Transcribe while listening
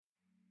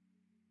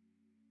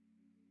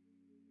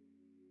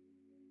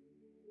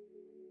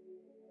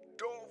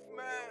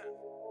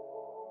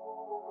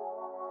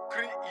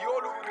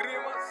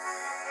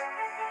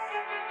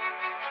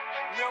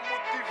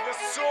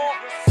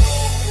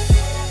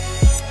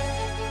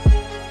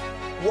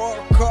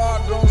Work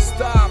hard, don't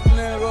stop,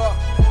 nigga.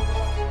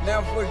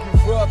 Never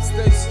give up,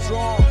 stay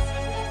strong.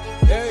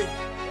 Ei,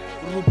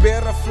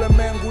 Rubera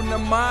Flamengo na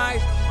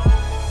mic.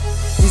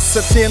 Em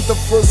 70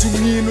 faz um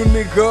hino,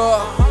 nigga.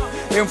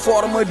 Em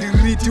forma de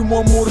ritmo,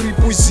 amor e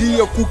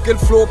poesia. Com aquele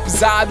flow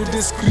pesado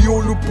desse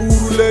crioulo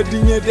puro,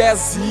 ladinha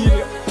das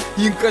ilhas.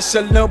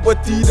 Encaixa na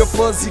batida,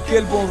 faz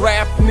aquele bom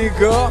rap,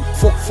 nigga.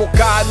 Foco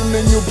focado na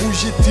minha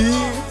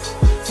objetivo.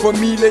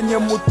 Família, Nha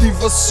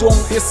Motivasson,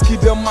 esse que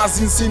dá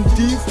mais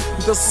incentivo.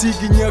 Então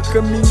siga minha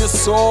caminha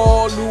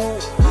solo.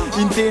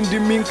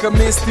 Entende-me que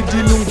mestre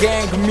de num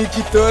gang, me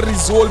que te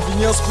resolve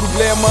minhas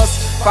problemas.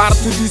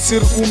 Parto de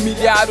ser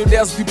humilhado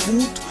desde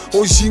puto.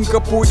 Hoje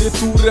nunca pode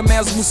aturar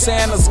mesmo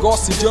cenas.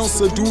 Gosto de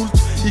ança adulto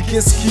e que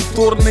esse que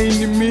torna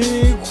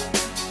inimigo.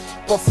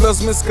 Pa flas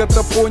mas que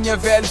te ponha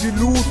velho de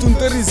luto. Não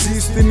te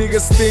resiste,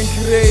 niggas tem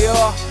que crer.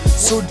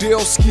 Sou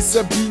Deus que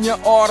sabia minha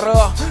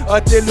hora.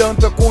 Até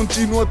lanta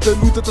continua a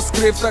luta, te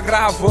escreve, te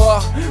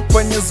grava.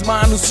 Panhas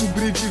manos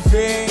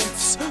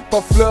sobreviventes.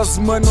 Pa flas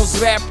manos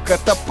rap que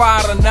te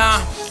para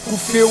na. O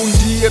feu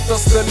dia te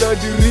estrela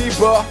de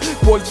Riba.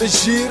 Volta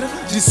gira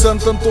de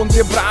Santo Antônio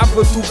de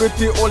Brava. Tu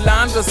gate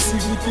Holanda,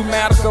 sigo te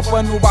merca.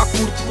 Pa no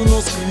curto com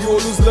nos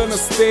crioulos lá na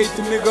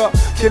state, nigga.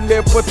 Que ele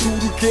é pra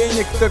tudo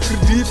kenha que te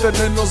acredita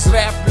na nos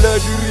rap lá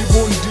de Riba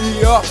um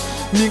dia.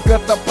 Nunca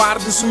te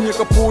parte, sonha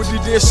que pode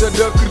deixar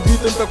de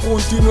acreditar. Tá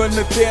continua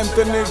na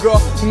tenta,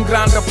 nigga.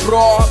 Grande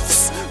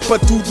props pra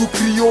tudo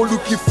crioulo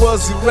que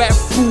faz rap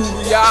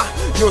puro, yeah.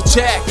 Yo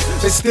check,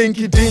 eles têm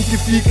que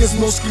identificar se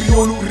nós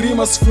crioulo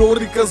rimas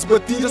flóricas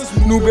batidas.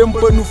 No bem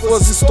para não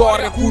fazer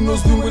história com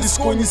nos língua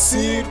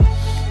desconhecido.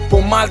 Pô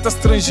malta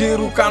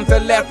estrangeiro canta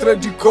letra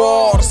de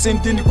cor. Se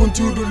entende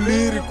conteúdo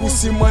lírico,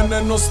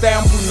 semana nos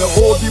tempo. Na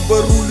hobby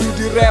barulho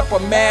de rap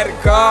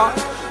América.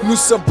 No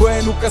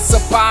sabendo que se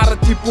para,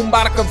 tipo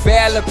barca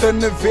velha. Te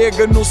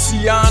navega no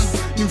oceano.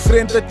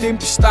 Enfrenta a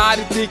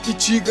tempestade, tem que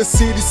chiga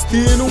ser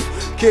destino.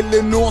 Que ele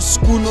é nosso,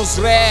 com nos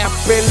rap,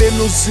 ele é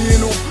nos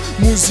hino.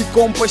 Música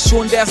com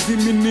paixão desde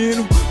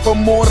menino. Pa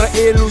mora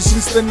ele, os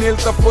insta nele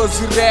tá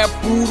fazer rap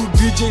puro.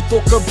 DJ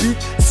toca beat,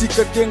 se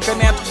que tem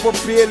caneta com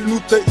papel.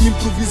 Luta,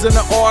 improvisa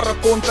na hora,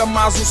 conta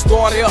mais uma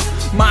história.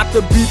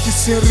 Mata beat e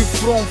sem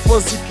refrão,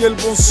 faz aquele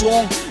bom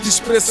som.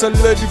 Expressa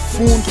lá de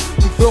fundo,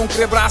 então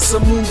quebraça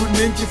mundo.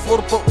 Nem que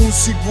for pa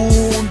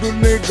segundo,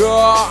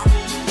 nega.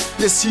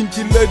 Te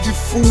sinti lá de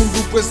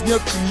fundo, pois minha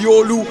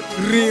KriOulo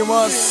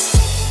RiiMax.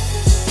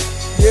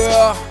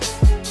 Yeah,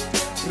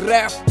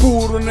 rap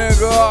puro,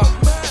 nega.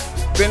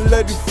 Vem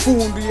lá de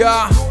fundo,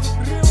 yeah.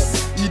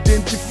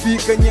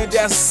 Identifica minha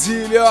das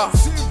ilhas.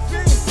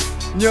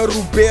 Minha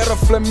Rubera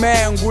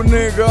Flamengo,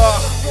 nega.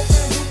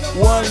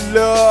 One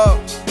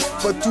love,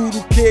 pra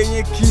tudo quem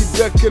é que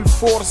dá aquele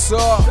força.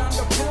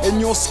 É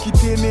nós que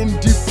tem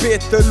de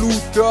peta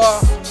luta.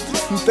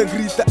 Não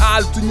grita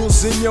alto,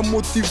 nós é minha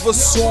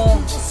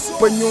motivação.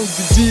 Pra não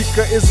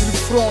dedica esse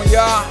refrão,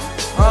 yeah.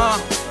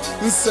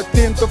 Em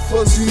 70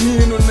 faz um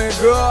hino,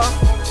 nega.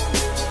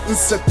 Em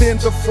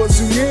 70 faz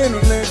um hino,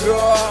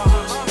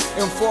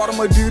 nega. Em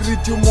forma de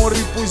ritmo, amor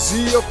e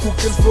poesia. Com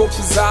aquele flow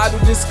pesado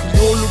desse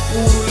crioulo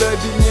puro lá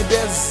de minha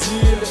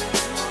desilha.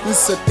 Em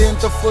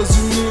 70 faz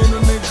um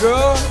hino,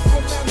 nega.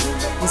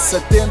 Em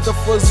 70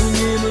 faz um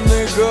hino,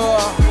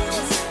 nega.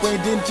 Com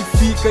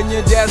identifica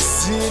minha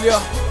desilha,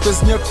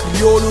 pois minha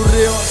KriOulo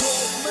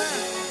RiiMax.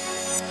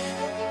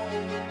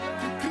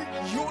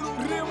 KriOulo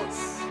RiiMax.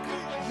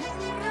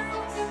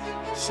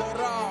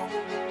 Shout out,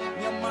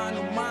 minha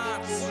mano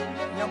Marcos,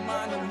 minha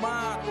mano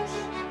Marcos.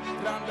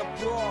 Grande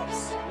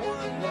props.